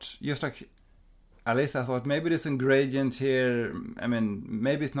thought just like Alice, I thought maybe there's some gradient here. I mean,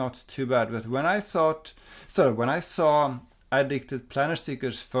 maybe it's not too bad. But when I saw Addicted Planner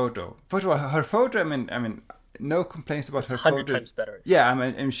Stickers photo, first of all, her photo, I mean, no complaints about her photo. 100 times better. Yeah, I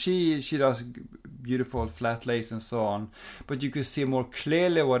mean, she does beautiful flat lace and so on. But you could see more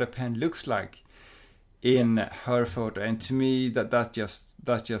clearly what a pen looks like in her photo, and to me that's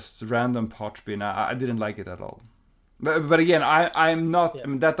just random parch bin. I didn't like it at all. But again, I'm not. Yeah. I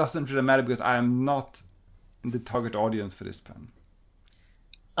mean, that doesn't really matter because I am not the target audience for this pen.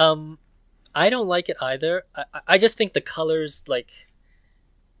 I don't like it either. I just think the colors like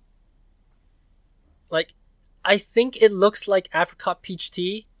I think it looks like apricot peach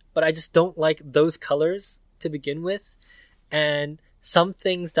tea, but I just don't like those colors to begin with. And some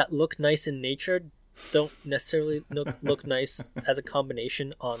things that look nice in nature don't necessarily look nice as a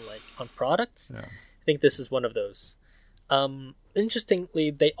combination on products. Yeah. I think this is one of those. Interestingly,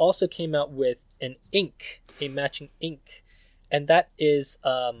 they also came out with an ink, a matching ink, and that is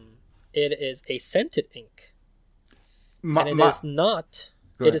it is a scented ink. It is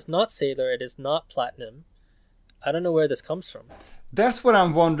not Sailor, it is not Platinum. I don't know where this comes from. That's what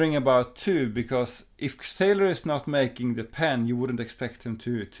I'm wondering about too, because if Sailor is not making the pen, you wouldn't expect him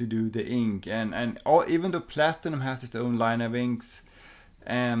to do the ink, and even though Platinum has its own line of inks,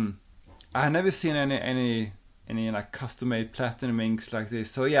 I have never seen any like custom-made Platinum inks like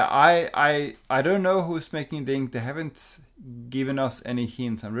this. So yeah, I don't know who's making the ink. They haven't given us any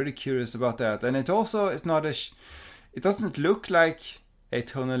hints. I'm really curious about that. And it also is not it doesn't look like a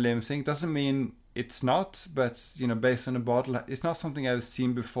tonal limb thing. It doesn't mean it's not, but based on the bottle, it's not something I've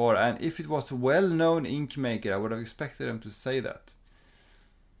seen before. And if it was a well-known ink maker, I would have expected them to say that.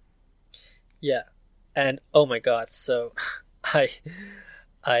 Yeah, and oh my god, so I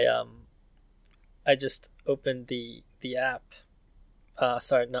just opened the app.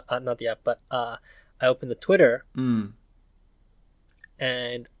 Sorry, not the app, but I opened the Twitter, and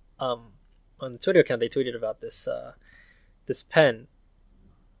on the Twitter account they tweeted about this pen,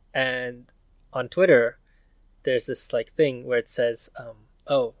 and on Twitter there's this like thing where it says,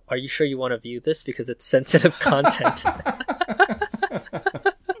 "Oh, are you sure you want to view this because it's sensitive content?"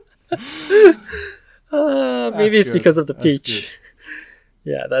 Maybe it's because of the peach.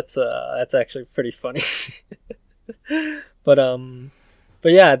 Yeah, that's actually pretty funny. but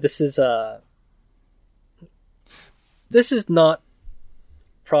yeah, this is not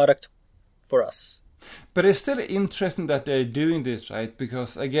product for us. But it's still interesting that they're doing this, right?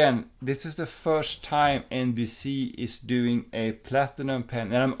 Because again, this is the first time NBC is doing a platinum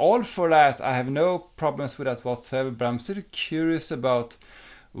pen, and I'm all for that. I have no problems with that whatsoever. But I'm still curious about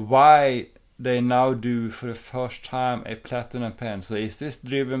why they now do for the first time a platinum pen. So is this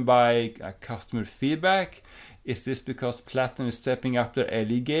driven by customer feedback? Is this because Platinum is stepping up their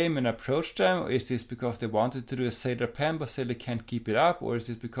LE game and approach them? Or is this because they wanted to do a Sailor pen but Sailor can't keep it up? Or is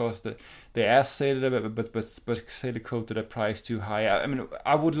it because they asked Sailor but Sailor quoted a price too high? I mean,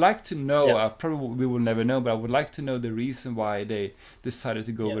 I would like to know. Yeah. Probably we will never know, but I would like to know the reason why they decided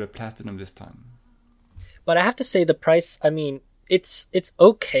to go with a Platinum this time. But I have to say the price, I mean, it's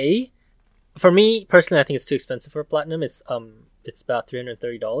okay. For me personally, I think it's too expensive for a Platinum. It's about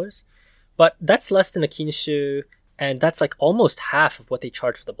 $330, but that's less than a Kinshu, and that's like almost half of what they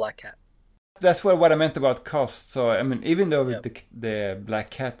charge for the Black Cat. That's what I meant about cost. So I mean, even though the Black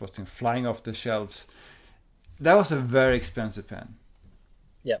Cat was flying off the shelves, that was a very expensive pen.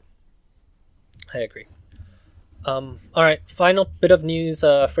 Yeah, I agree. All right, final bit of news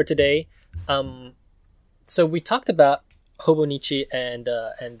for today. So we talked about Hobonichi and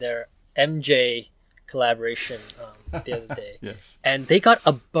their MJ collaboration the other day. Yes. And they got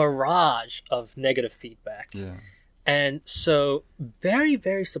a barrage of negative feedback. Yeah. And so very,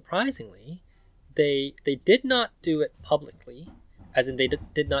 very surprisingly, they did not do it publicly, as in they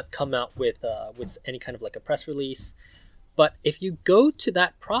did not come out with any kind of like a press release. But if you go to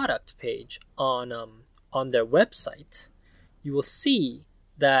that product page on their website, you will see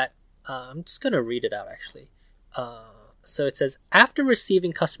that I'm just going to read it out actually. So it says, after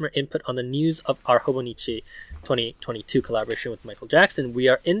receiving customer input on the news of our Hobonichi 2022 collaboration with Michael Jackson, we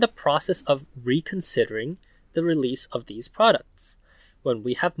are in the process of reconsidering the release of these products. When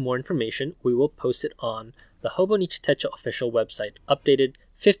we have more information, we will post it on the Hobonichi Techo official website, updated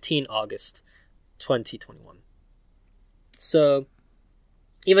 15 August 2021. So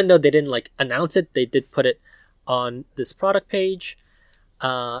even though they didn't like announce it, they did put it on this product page.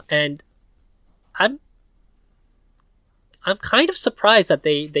 And I'm kind of surprised that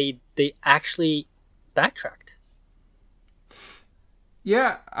they actually backtracked.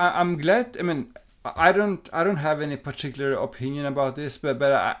 Yeah, I'm glad. I mean, I don't have any particular opinion about this, but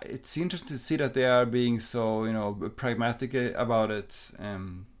it's interesting to see that they are being so pragmatic about it.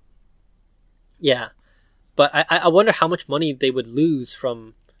 Yeah, but I wonder how much money they would lose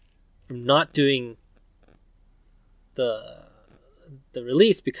from not doing the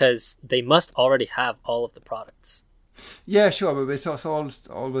release, because they must already have all of the products. Yeah, sure, but it's also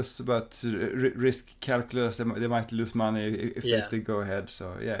always about risk calculus. They might lose money if they still go ahead.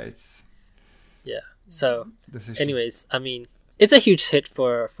 So yeah, it's So, decision. Anyways, I mean, it's a huge hit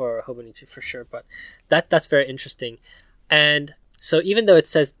for Hobonichi for sure. But that's very interesting. And so, even though it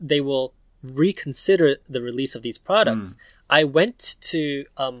says they will reconsider the release of these products, I went to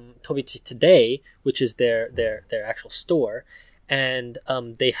Tobichi today, which is their actual store, and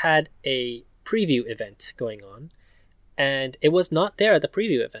they had a preview event going on. And it was not there at the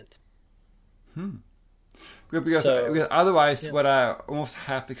preview event. Because otherwise, what I almost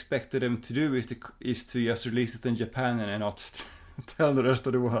half expected them to do is to just release it in Japan and not tell the rest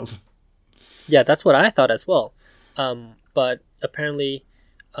of the world. Yeah, that's what I thought as well. But apparently,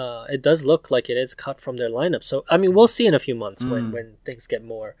 it does look like it is cut from their lineup. So I mean, we'll see in a few months when things get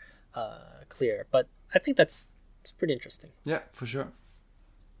more clear. But I think it's pretty interesting. Yeah, for sure.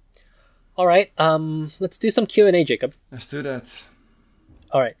 All right, let's do some Q&A, Jacob. Let's do that.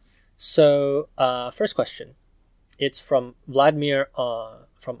 All right. So, first question. It's from Vladimir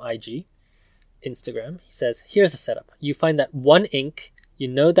from IG, Instagram. He says, here's the setup. You find that one ink, you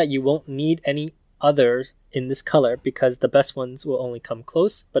know that you won't need any others in this color because the best ones will only come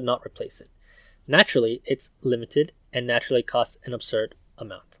close but not replace it. Naturally, it's limited and naturally costs an absurd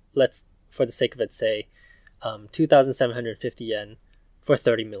amount. Let's, for the sake of it, say 2,750 yen for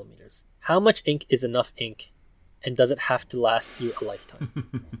 30 millimeters. How much ink is enough ink, and does it have to last you a lifetime?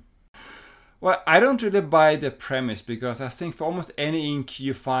 Well, I don't really buy the premise, because I think for almost any ink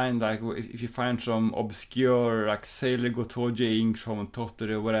you find, like if you find some obscure like Sailor Gotoji ink from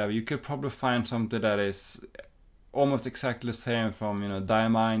Tottori or whatever, you could probably find something that is almost exactly the same from,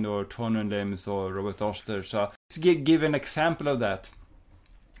 Diamond or Toner Limbs or Robert Oster. So to give an example of that,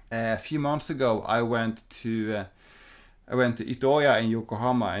 a few months ago I went to Itoya in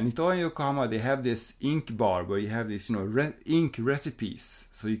Yokohama, and Itoya in Yokohama, they have this ink bar where you have these ink recipes.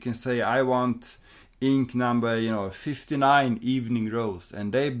 So you can say, I want ink number 59 Evening Rose,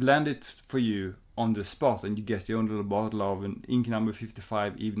 and they blend it for you on the spot, and you get your own little bottle of an ink number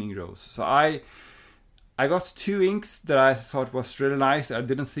 55 Evening Rose. So I got 2 inks that I thought was really nice. I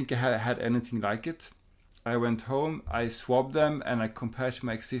didn't think I had anything like it. I went home, I swabbed them, and I compared to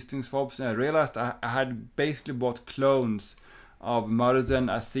my existing swabs, and I realized I had basically bought clones of Maruzen,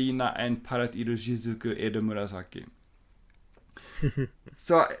 Athena, and Parrot Iroshizuku Edo Murasaki.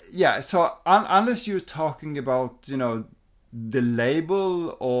 So unless you're talking about, the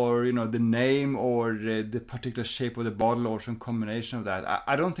label or, the name or the particular shape of the bottle or some combination of that,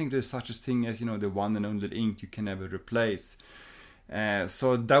 I don't think there's such a thing as, the one and only ink you can never replace.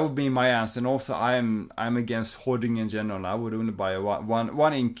 So that would be my answer. And also, I'm against hoarding in general. I would only buy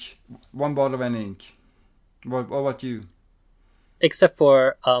one ink, one bottle of any ink. What about you? Except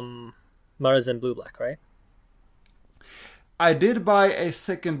for Maruzen Blue Black, right? I did buy a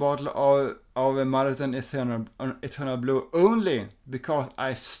second bottle of a Maruzen Eternal Blue only because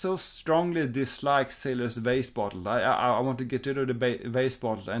I so strongly dislike Sailor's vase bottle. I want to get rid of the vase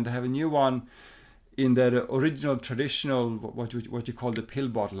bottle and have a new one in the original traditional, what you call the pill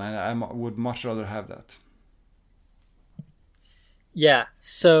bottle, and I would much rather have that. Yeah,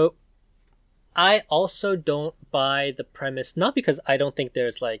 so I also don't buy the premise, not because I don't think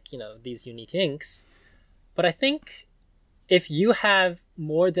there's these unique inks, but I think if you have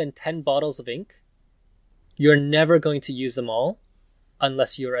more than 10 bottles of ink, you're never going to use them all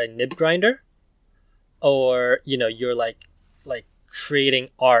unless you're a nib grinder or, you're like creating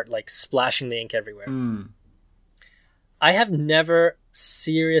art, like splashing the ink everywhere. I have never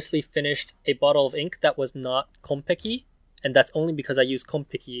seriously finished a bottle of ink that was not Konpeki, and that's only because I use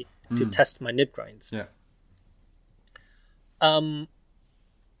Konpeki to test my nib grinds. Yeah.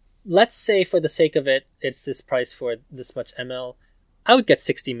 Let's say for the sake of it, it's this price for this much ml. I would get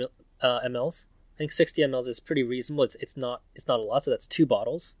 60 mls. I think 60 mls is pretty reasonable. It's not a lot, so that's 2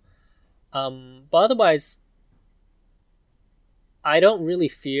 bottles. But otherwise, I don't really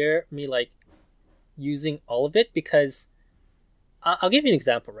fear me using all of it because I'll give you an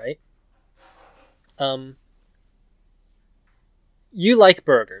example, right? You like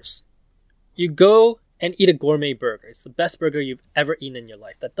burgers. You go and eat a gourmet burger. It's the best burger you've ever eaten in your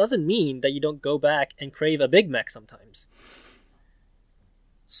life. That doesn't mean that you don't go back and crave a Big Mac sometimes.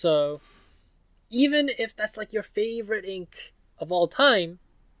 So even if that's your favorite ink of all time,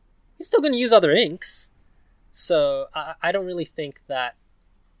 you're still going to use other inks. So I don't really think that,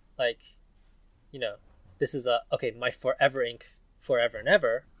 this is my forever ink, forever and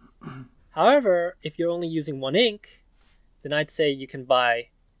ever. However, if you're only using one ink, then I'd say you can buy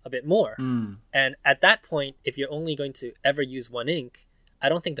a bit more. And at that point, if you're only going to ever use one ink, I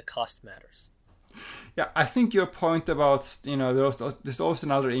don't think the cost matters. Yeah, I think your point about, there's also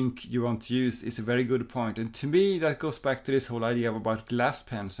another ink you want to use is a very good point. And to me, that goes back to this whole idea about glass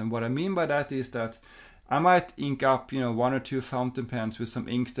pens. And what I mean by that is that I might ink up, 1 or 2 fountain pens with some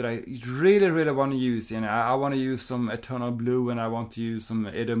inks that I really, really want to use. I want to use some Eternal Blue and I want to use some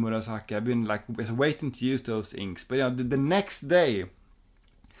Edo Murasaki. I've been waiting to use those inks. But the next day,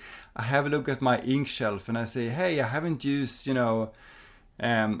 I have a look at my ink shelf and I say, hey, I haven't used, Maruzen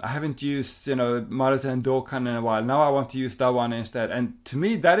Dokkan in a while. Now I want to use that one instead. And to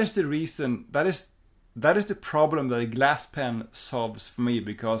me, that is the reason, that is the problem that a glass pen solves for me,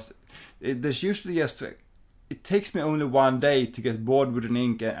 because there's usually it takes me only one day to get bored with an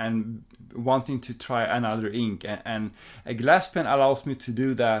ink and wanting to try another ink, and a glass pen allows me to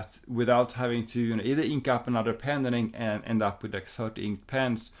do that without having to either ink up another pen and end up with 30 inked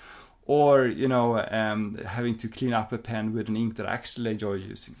pens, or having to clean up a pen with an ink that I actually enjoy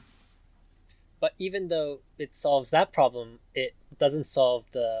using. But even though it solves that problem, it doesn't solve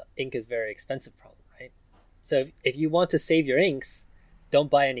the ink is very expensive problem, right? So if you want to save your inks, don't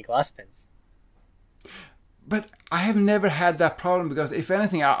buy any glass pens. but I have never had that problem because if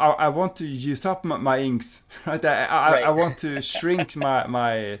anything, I want to use up my inks, right? I want to shrink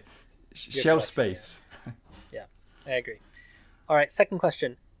my shelf space. Yeah, I agree. All right, second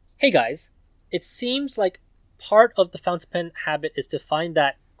question. Hey guys, it seems like part of the fountain pen habit is to find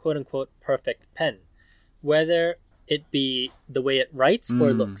that quote-unquote perfect pen, whether it be the way it writes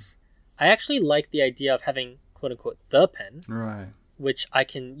or looks. I actually like the idea of having quote-unquote the pen, Right. which I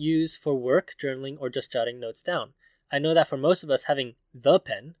can use for work, journaling, or just jotting notes down. I know that for most of us, having the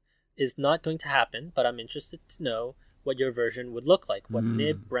pen is not going to happen, but I'm interested to know what your version would look like. What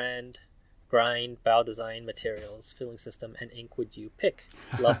nib, brand, grind, bow design, materials, filling system, and ink would you pick?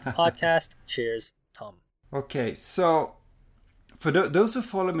 Love the podcast. Cheers, Tom. Okay, so for those who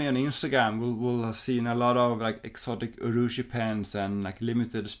follow me on Instagram will have seen a lot of like exotic Urushi pens and like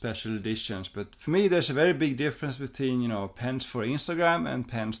limited special editions. But for me, there's a very big difference between pens for Instagram and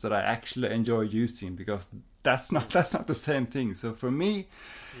pens that I actually enjoy using, because that's not the same thing. So for me,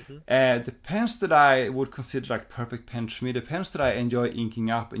 the pens that I would consider like perfect pens for me, the pens that I enjoy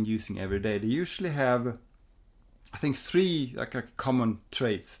inking up and using every day, they usually have, I think, three like common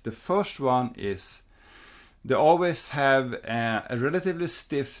traits. The first one is they always have a relatively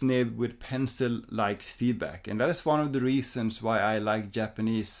stiff nib with pencil-like feedback, and that is one of the reasons why I like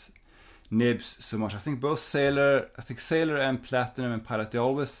Japanese nibs so much. I think both Sailor and Platinum and Pilot,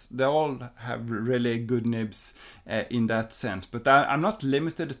 they all have really good nibs in that sense. But I'm not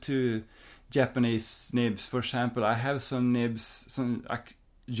limited to Japanese nibs. For example, I have some nibs, some like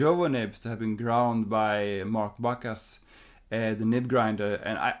Jowo nibs that have been ground by Mark Bacchus, the nib grinder,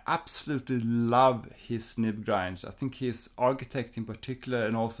 and I absolutely love his nib grinds. I think his Architect in particular,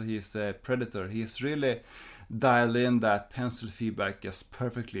 and also his Predator, he's really dialed in that pencil feedback just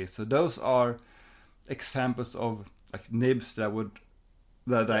perfectly. So those are examples of like nibs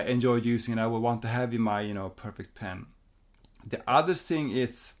that I enjoy using and I would want to have in my perfect pen. The other thing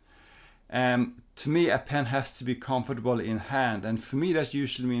is, to me, a pen has to be comfortable in hand, and for me that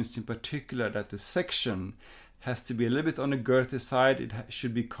usually means in particular that the section has to be a little bit on the girthy side. It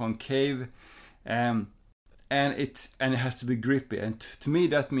should be concave, and it has to be grippy. And to me,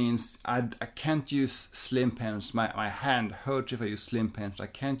 that means I can't use slim pens. My hand hurts if I use slim pens. I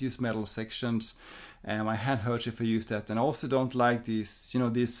can't use metal sections, and my hand hurts if I use that. And I also don't like these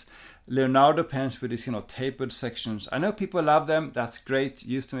Leonardo pens with these tapered sections. I know people love them. That's great.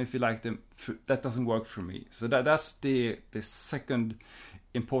 Use them if you like them. That doesn't work for me. So that's the second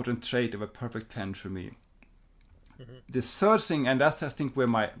important trait of a perfect pen for me. The third thing, and that's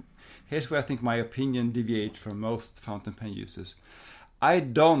here's where I think my opinion deviates from most fountain pen users. I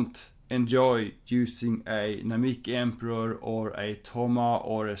don't enjoy using a Namiki Emperor or a Toma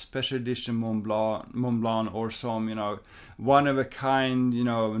or a special edition Mont Blanc or some one of a kind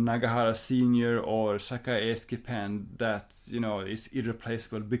Nagahara Senior or Sakai Eski pen that is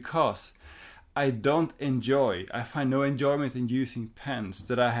irreplaceable, because I find no enjoyment in using pens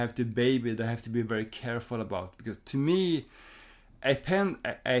that I have to baby, that I have to be very careful about. Because to me, a pen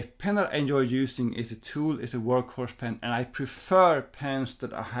that I enjoy using is a tool, is a workhorse pen, and I prefer pens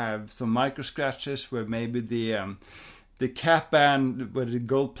that have some micro scratches where maybe the cap band, where the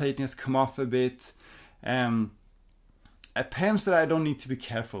gold plating has come off a bit. Pens that I don't need to be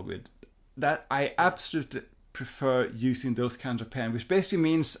careful with. That I absolutely prefer using those kinds of pens, which basically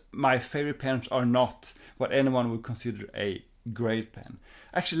means my favorite pens are not what anyone would consider a great pen.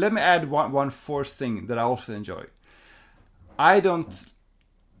 Actually, let me add one fourth thing that I also enjoy. I don't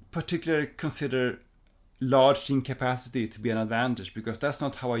particularly consider large ink capacity to be an advantage, because that's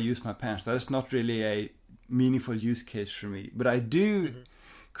not how I use my pens. That is not really a meaningful use case for me. But I do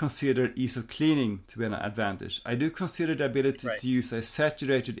consider ease of cleaning to be an advantage. I do consider the ability to use a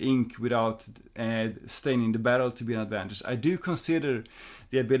saturated ink without staining the barrel to be an advantage. I do consider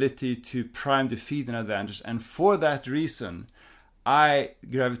the ability to prime the feed an advantage, and for that reason I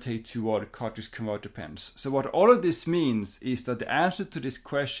gravitate toward cartridge converter pens. So what all of this means is that the answer to this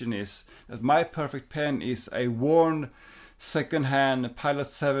question is that my perfect pen is a worn second-hand Pilot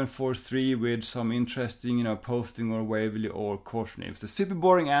 743 with some interesting, posting or Waverly or caution. It's a super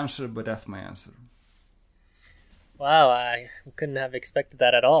boring answer, but that's my answer. Wow, I couldn't have expected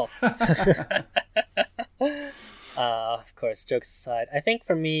that at all. Of course, jokes aside, I think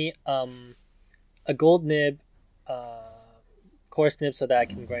for me, a gold nib, coarse nib so that I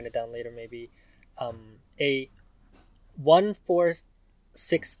can grind it down later maybe, a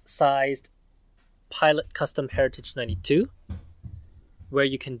 1/4/6 sized Pilot Custom Heritage 92, where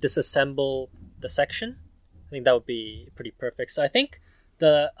you can disassemble the section. I think that would be pretty perfect. So I think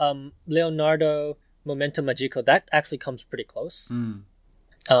the Leonardo Momento Magico, that actually comes pretty close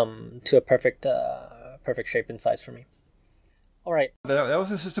to a perfect perfect shape and size for me. All right. That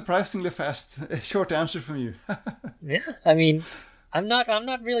was a surprisingly fast, short answer from you. Yeah, I mean, I'm not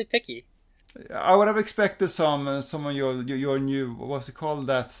really picky. I would have expected some of your new, what's it called?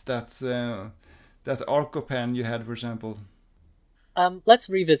 That Arco pen you had, for example. Let's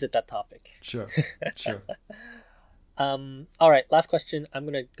revisit that topic. Sure. All right, last question. I'm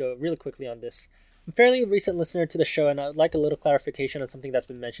gonna go really quickly on this. I'm a fairly recent listener to the show, and I would like a little clarification on something that's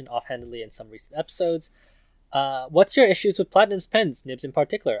been mentioned offhandedly in some recent episodes. What's your issues with Platinum's pens, nibs in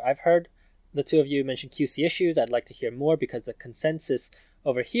particular? I've heard the two of you mention QC issues. I'd like to hear more because the consensus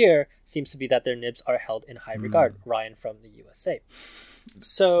over here seems to be that their nibs are held in high regard. Ryan from the USA.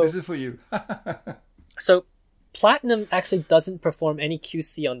 So this is for you. So Platinum actually doesn't perform any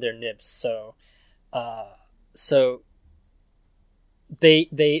QC on their nibs. So they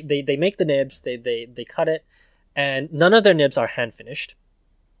make the nibs, they cut it, and none of their nibs are hand finished.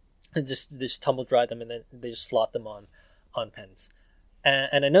 They just tumble dry them and then they just slot them on pens.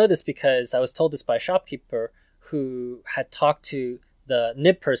 And I know this because I was told this by a shopkeeper who had talked to the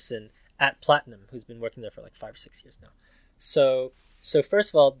nib person at Platinum, who's been working there for like 5 or 6 years now. So first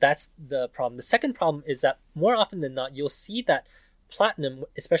of all, that's the problem. The second problem is that more often than not, you'll see that Platinum,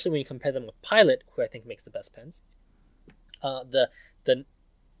 especially when you compare them with Pilot, who I think makes the best pens, the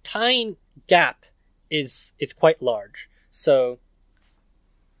tine gap is quite large. So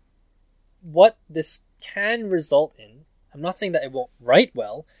what this can result in, I'm not saying that it won't write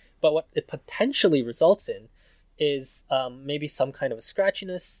well, but what it potentially results in is maybe some kind of a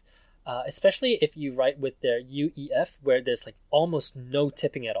scratchiness, especially if you write with their UEF, where there's like almost no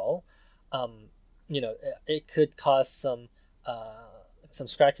tipping at all. It could cause some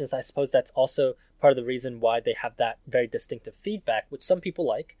scratchiness. I suppose that's also part of the reason why they have that very distinctive feedback, which some people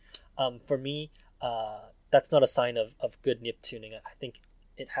like. For me, that's not a sign of good nib tuning. I think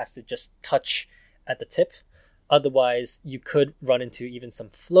it has to just touch at the tip. Otherwise, you could run into even some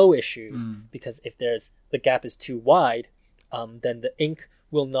flow issues because if the gap is too wide, then the ink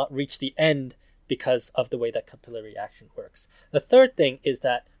will not reach the end because of the way that capillary action works. The third thing is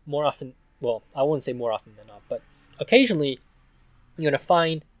that more often, well, I wouldn't say more often than not, but occasionally you're going to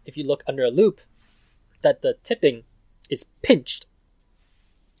find, if you look under a loop, that the tipping is pinched.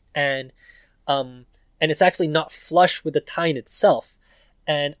 And it's actually not flush with the tine itself.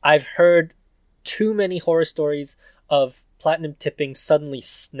 And I've heard too many horror stories of Platinum tipping suddenly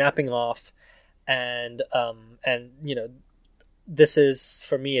snapping off, and this is,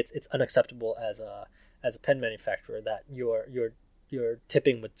 for me, it's unacceptable as a pen manufacturer that your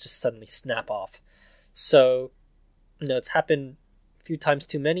tipping would just suddenly snap off. So it's happened a few times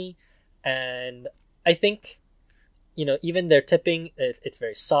too many, and I think even their tipping, it's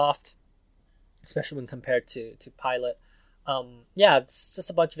very soft, especially when compared to Pilot. It's just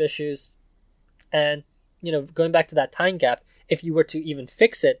a bunch of issues. And, going back to that tine gap, if you were to even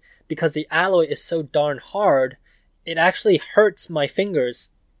fix it, because the alloy is so darn hard, it actually hurts my fingers,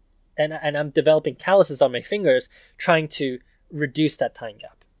 and I'm developing calluses on my fingers trying to reduce that tine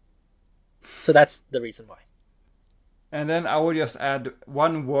gap. So that's the reason why. And then I would just add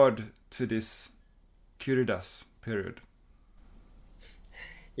one word to this Curidas period.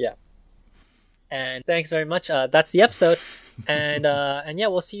 Yeah. And thanks very much. That's the episode. And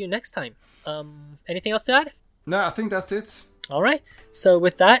we'll see you next time. Anything else to add? No, I think that's it. All right. So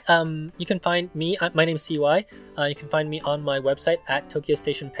with that, you can find me. My name is CY. You can find me on my website at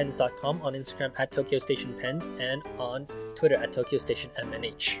TokyoStationPens.com, on Instagram at TokyoStationPens, and on Twitter at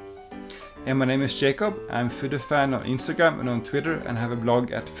TokyoStationMNH. And my name is Jacob. I'm FoodFan on Instagram and on Twitter, and have a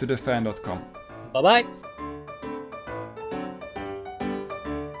blog at foodfan.com. Bye-bye.